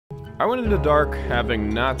I went into Dark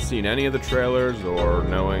having not seen any of the trailers or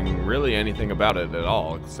knowing really anything about it at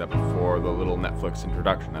all except for the little Netflix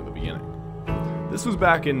introduction at the beginning. This was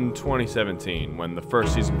back in 2017 when the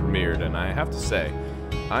first season premiered, and I have to say,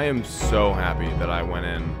 I am so happy that I went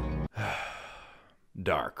in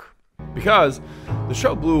Dark. Because the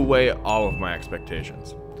show blew away all of my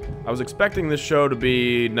expectations. I was expecting this show to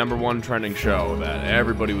be #1 trending show that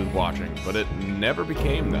everybody was watching, but it never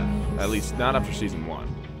became that, at least not after season 1.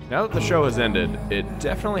 Now that the show has ended, it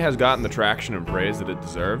definitely has gotten the traction and praise that it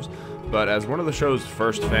deserves, but as one of the show's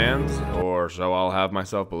first fans, or so I'll have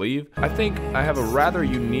myself believe, I think I have a rather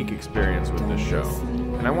unique experience with this show,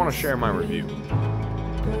 and I want to share my review.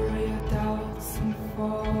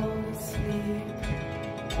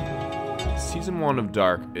 Season 1 of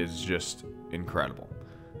Dark is just incredible.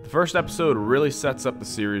 The first episode really sets up the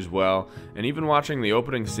series well, and even watching the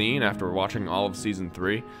opening scene after watching all of Season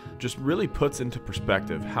 3 just really puts into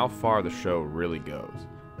perspective how far the show really goes.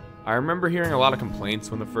 I remember hearing a lot of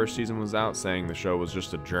complaints when the first season was out, saying the show was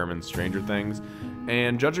just a German Stranger Things,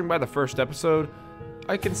 and judging by the first episode,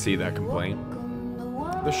 I can see that complaint.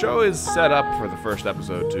 The show is set up for the first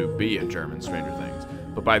episode to be a German Stranger Things,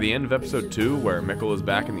 but by the end of episode 2, where Mikkel is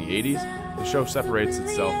back in the 80s, the show separates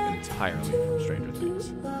itself entirely from Stranger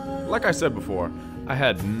Things. Like I said before, I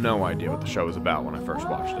had no idea what the show was about when I first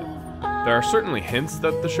watched it. There are certainly hints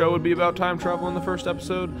that the show would be about time travel in the first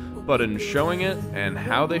episode, but in showing it and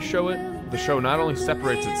how they show it, the show not only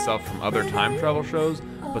separates itself from other time travel shows,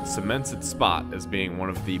 but cements its spot as being one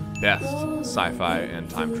of the best sci-fi and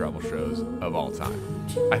time travel shows of all time.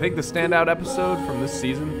 I think the standout episode from this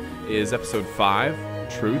season is episode 5,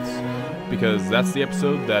 Truths, because that's the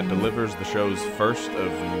episode that delivers the show's first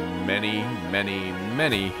of many, many,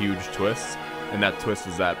 many huge twists, and that twist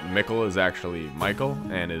is that Mikkel is actually Michael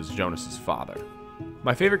and is Jonas's father.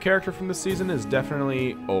 My favorite character from this season is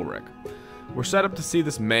definitely Ulrich. We're set up to see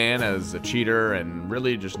this man as a cheater and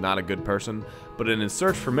really just not a good person, but in his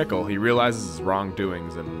search for Mikkel, he realizes his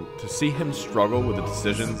wrongdoings, and to see him struggle with the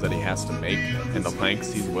decisions that he has to make and the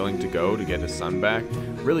lengths he's willing to go to get his son back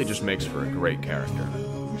really just makes for a great character.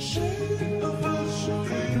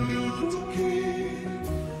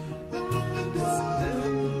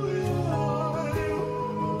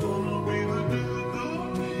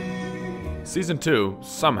 Season 2,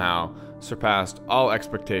 somehow, surpassed all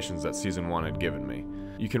expectations that Season 1 had given me.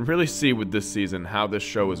 You can really see with this season how this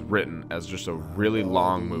show is written as just a really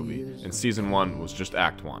long movie, and Season 1 was just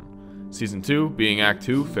Act 1. Season 2, being Act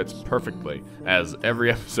 2, fits perfectly, as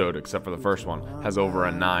every episode except for the first one has over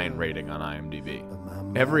a 9 rating on IMDb.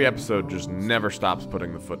 Every episode just never stops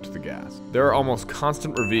putting the foot to the gas. There are almost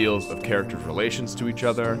constant reveals of characters' relations to each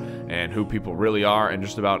other and who people really are in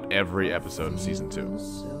just about every episode of Season 2.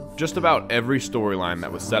 Just about every storyline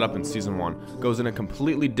that was set up in Season 1 goes in a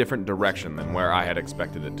completely different direction than where I had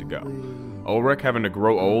expected it to go. Ulrich having to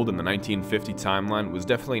grow old in the 1950 timeline was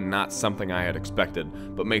definitely not something I had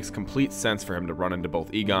expected, but makes complete sense for him to run into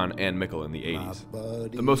both Egon and Mikkel in the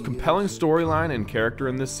 80s. The most compelling storyline and character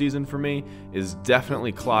in this season for me is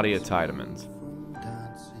definitely Claudia Tiedemann's.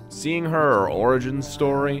 Seeing her origin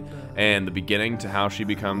story and the beginning to how she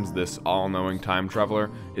becomes this all-knowing time traveler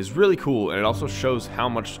is really cool, and it also shows how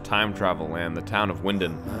much time travel and the town of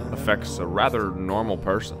Winden affects a rather normal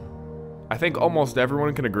person. I think almost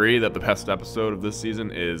everyone can agree that the best episode of this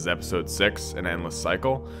season is episode 6, An Endless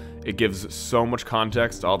Cycle. It gives so much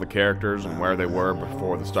context to all the characters and where they were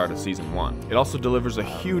before the start of Season 1. It also delivers a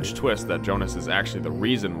huge twist that Jonas is actually the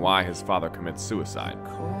reason why his father commits suicide.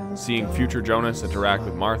 Seeing future Jonas interact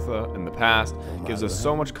with Martha in the past gives us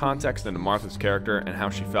so much context into Martha's character and how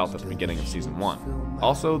she felt at the beginning of Season 1.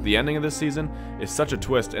 Also, the ending of this season is such a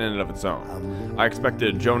twist in and of its own. I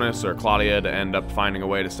expected Jonas or Claudia to end up finding a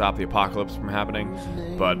way to stop the apocalypse from happening,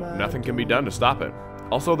 but nothing can be done to stop it.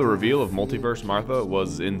 Also, the reveal of Multiverse Martha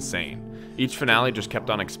was insane. Each finale just kept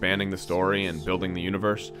on expanding the story and building the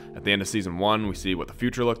universe. At the end of Season 1, we see what the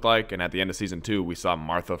future looked like, and at the end of Season 2, we saw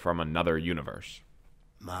Martha from another universe.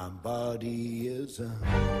 My body is a...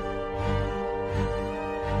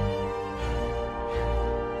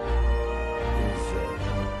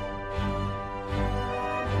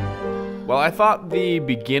 While I thought the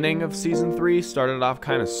beginning of Season 3 started off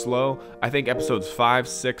kind of slow, I think episodes 5,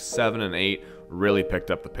 6, 7, and 8 really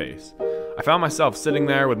picked up the pace. I found myself sitting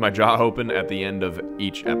there with my jaw open at the end of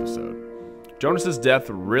each episode. Jonas's death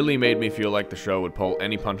really made me feel like the show would pull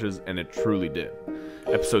any punches, and it truly did.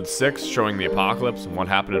 Episode 6, showing the apocalypse and what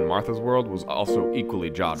happened in Martha's world, was also equally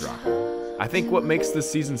jaw-dropping. I think what makes this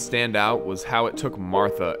season stand out was how it took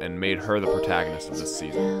Martha and made her the protagonist of this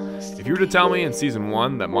season. If you were to tell me in season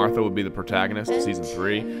 1 that Martha would be the protagonist of season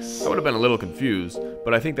 3, I would have been a little confused,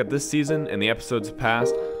 but I think that this season and the episodes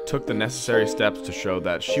past took the necessary steps to show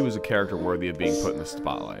that she was a character worthy of being put in the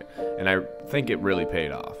spotlight, and I think it really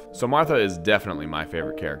paid off. So Martha is definitely my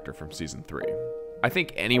favorite character from season 3. I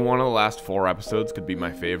think any one of the last 4 episodes could be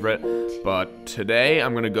my favorite, but today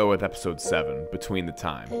I'm going to go with episode 7, Between the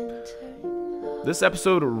Time. This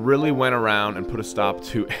episode really went around and put a stop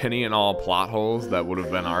to any and all plot holes that would have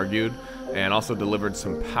been argued, and also delivered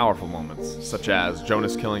some powerful moments, such as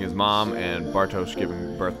Jonas killing his mom and Bartosz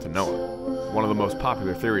giving birth to Noah, one of the most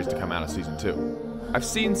popular theories to come out of season 2. I've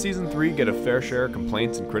seen season 3 get a fair share of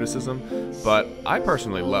complaints and criticism, but I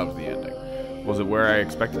personally loved the ending. Was it where I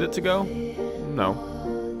expected it to go? No.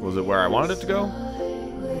 Was it where I wanted it to go?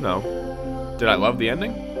 No. Did I love the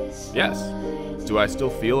ending? Yes. Do I still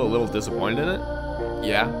feel a little disappointed in it?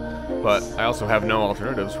 Yeah, but I also have no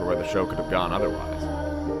alternatives for where the show could have gone otherwise.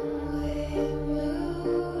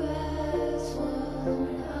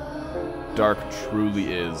 Dark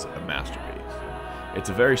truly is a masterpiece. It's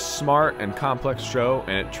a very smart and complex show,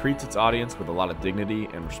 and it treats its audience with a lot of dignity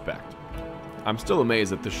and respect. I'm still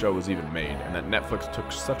amazed that this show was even made, and that Netflix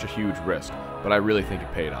took such a huge risk, but I really think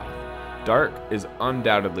it paid off. Dark is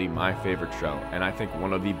undoubtedly my favorite show, and I think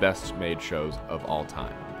one of the best made shows of all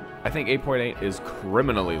time. I think 8.8 is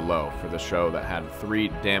criminally low for the show that had 3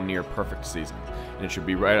 damn near perfect seasons, and it should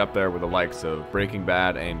be right up there with the likes of Breaking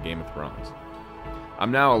Bad and Game of Thrones.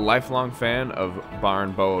 I'm now a lifelong fan of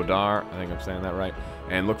Barn Bo-Odar, I think I'm saying that right,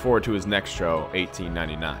 and look forward to his next show,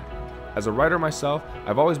 1899. As a writer myself,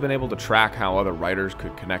 I've always been able to track how other writers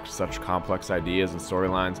could connect such complex ideas and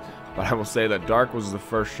storylines, but I will say that Dark was the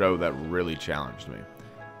first show that really challenged me.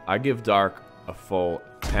 I give Dark a full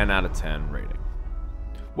 10 out of 10 rating.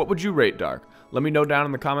 What would you rate Dark? Let me know down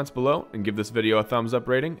in the comments below, and give this video a thumbs up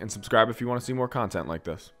rating, and subscribe if you want to see more content like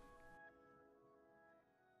this.